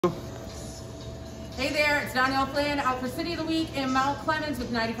Hey there, it's Danielle Flynn out for City of the Week in Mount Clemens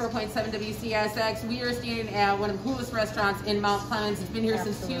with 94.7 WCSX. We are standing at one of the coolest restaurants in Mount Clemens. It's been here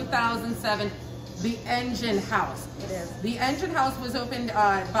since 2007, the Engine House. It is. The Engine House was opened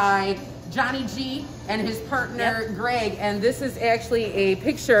by Johnny G and his partner Greg, and this is actually a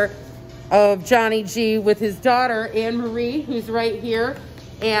picture of Johnny G with his daughter Anne Marie, who's right here.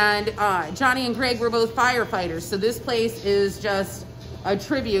 And Johnny and Greg were both firefighters, so this place is just a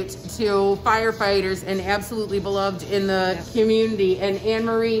tribute to firefighters and absolutely beloved in the community. And Anne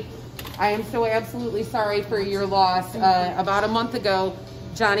Marie, I am so absolutely sorry for your loss. About a month ago,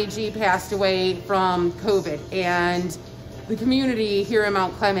 Johnny G passed away from COVID, and the community here in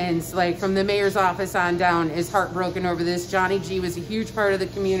Mount Clemens, like from the mayor's office on down, is heartbroken over this. Johnny G was a huge part of the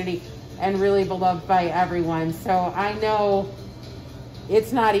community and really beloved by everyone. So I know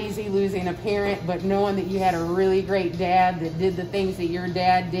it's not easy losing a parent, but knowing that you had a really great dad that did the things that your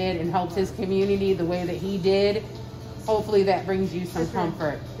dad did and helped his community the way that he did, hopefully that brings you some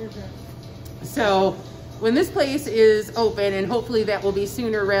comfort. So when this place is open, and hopefully that will be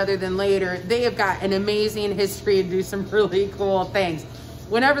sooner rather than later, they have got an amazing history and do some really cool things.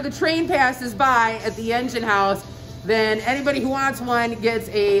 Whenever the train passes by at the Engine House, then anybody who wants one gets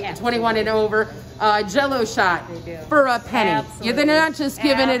a 21 and over Jello shot for a penny. Absolutely. They're not just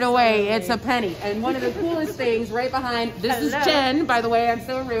giving it away, it's a penny. And one of the coolest things right behind, this is Jen, by the way, I'm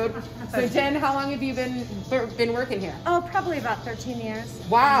so rude. So Jen, how long have you been working here? Oh, probably about 13 years.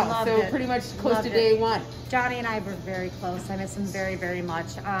 Wow, so pretty much close to day one. Johnny and I were very close. I miss him very, very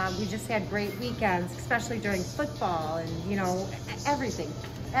much. We just had great weekends, especially during football and, you know, everything.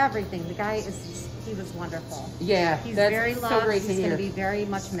 The guy is, he was wonderful. Yeah, he's that's very loved. So great to he's hear. Going to be very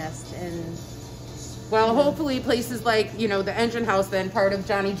much missed. And well, hopefully places like, you know, the Engine House, then part of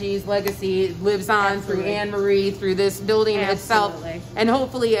Johnny G's legacy lives on through Anne Marie, through this building itself. And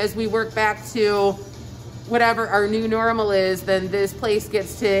hopefully as we work back to whatever our new normal is, then this place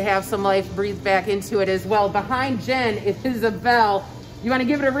gets to have some life breathed back into it as well. Behind Jen is a bell. You want to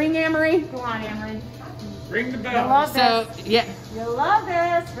give it a ring, Anne Marie? Go on, Anne Marie. Ring the bell. You love this. So, yeah. You love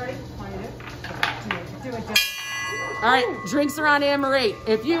this. Ready? Do it. All right, drinks are on Anne Marie.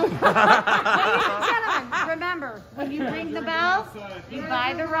 If you... Ladies and gentlemen, remember, when you ring the bell, you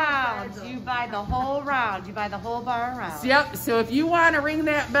buy the rounds. You buy the whole round. You buy the whole bar around. Yep, so if you want to ring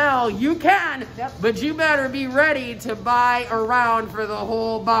that bell, you can, but you better be ready to buy a round for the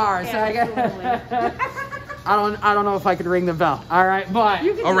whole bar. So I don't know if I could ring the bell. All right, but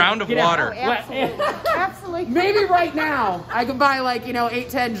a round of water. Oh, absolutely. Absolutely. Maybe right now I could buy like, you know,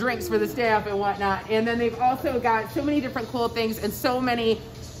 8-10 drinks for the staff and whatnot. And then they've also got so many different cool things and so many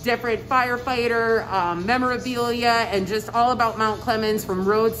different firefighter memorabilia and just all about Mount Clemens, from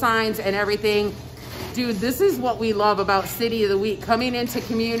road signs and everything. Dude, this is what we love about City of the Week, coming into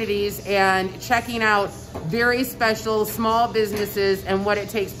communities and checking out very special small businesses and what it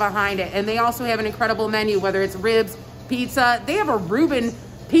takes behind it. And they also have an incredible menu, whether it's ribs, pizza. They have a Reuben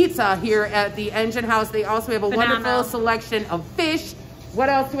pizza here at the Engine House. They also have a wonderful selection of fish. What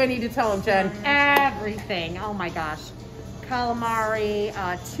else do I need to tell them, Jen? Everything. Oh my gosh. Calamari,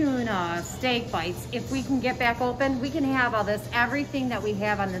 tuna, steak bites. If we can get back open, we can have all this. Everything that we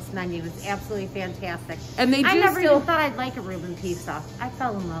have on this menu is absolutely fantastic. And they do I never even thought I'd like a Reuben pizza. I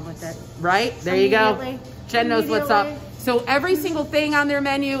fell in love with it. Right? There you go. Jen knows what's up. So every single thing on their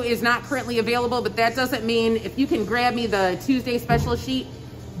menu is not currently available, but that doesn't mean if you can grab me the Tuesday special sheet,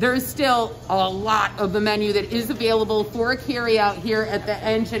 there's still a lot of the menu that is available for a carry out here at the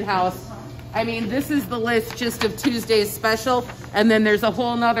Engine House. I mean, this is the list just of Tuesday's special, and then there's a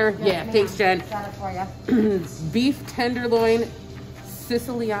whole nother, thanks, Jen. Got it for you. Beef tenderloin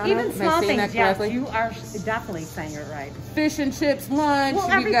Siciliana. Even small things, yes, you are definitely saying it right. Fish and chips lunch.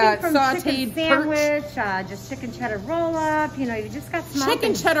 Well, we got from sauteed chicken sandwich, just chicken cheddar roll up. You know, you just got small chicken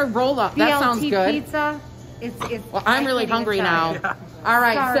things. cheddar roll up. That sounds good. Pizza. Well, I'm really hungry now. All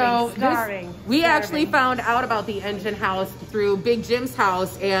right, we actually found out about the Engine House through Big Jim's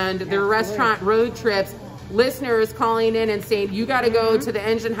house and their restaurant road trips. Listeners calling in and saying, you got to go to the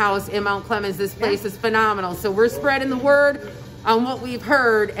Engine House in Mount Clemens. This place is phenomenal. So we're spreading the word on what we've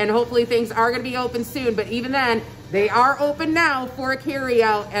heard, and hopefully things are going to be open soon. But even then, they are open now for a carry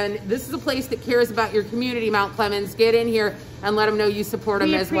out, and this is a place that cares about your community, Mount Clemens. Get in here and let them know you support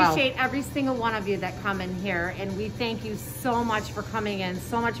them as well. We appreciate every single one of you that come in here, and we thank you so much for coming in,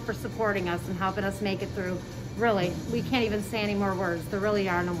 so much for supporting us and helping us make it through. Really, we can't even say any more words. There really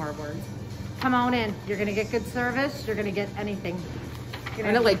are no more words. Come on in. You're going to get good service. You're going to get anything.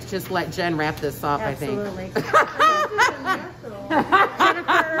 I'm going to just let Jen wrap this up, Absolutely. I think.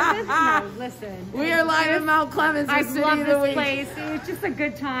 Jennifer Irvis? No, listen. We are live in Mount Clemens. I City love of the this week. place. It's just a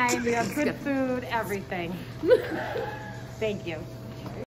good time. We have good food, everything. Thank you.